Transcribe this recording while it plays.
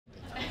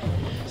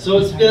So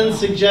it's been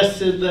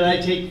suggested that I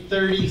take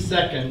 30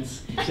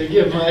 seconds to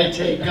give my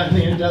take on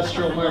the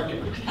industrial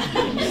market.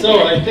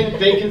 So I think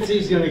vacancy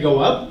is going to go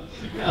up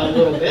a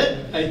little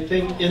bit, I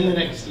think, in the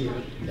next year.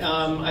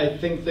 I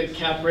think that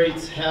cap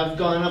rates have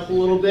gone up a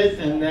little bit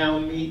and now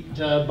meet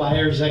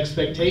buyers'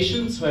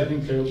 expectations, so I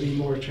think there will be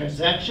more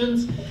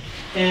transactions.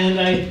 And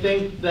I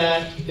think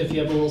that if you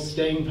have a little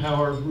staying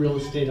power, real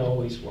estate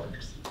always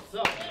works. So,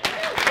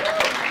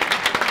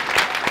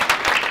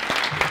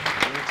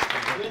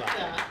 with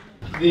that,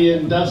 the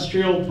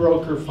industrial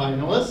broker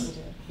finalists,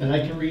 and I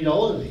can read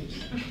all of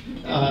these.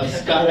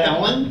 Scott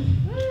Allen.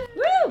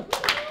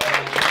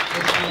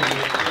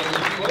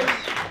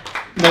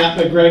 Matt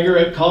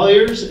McGregor at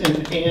Colliers,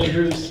 and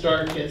Andrew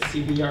Stark at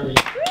CBRE.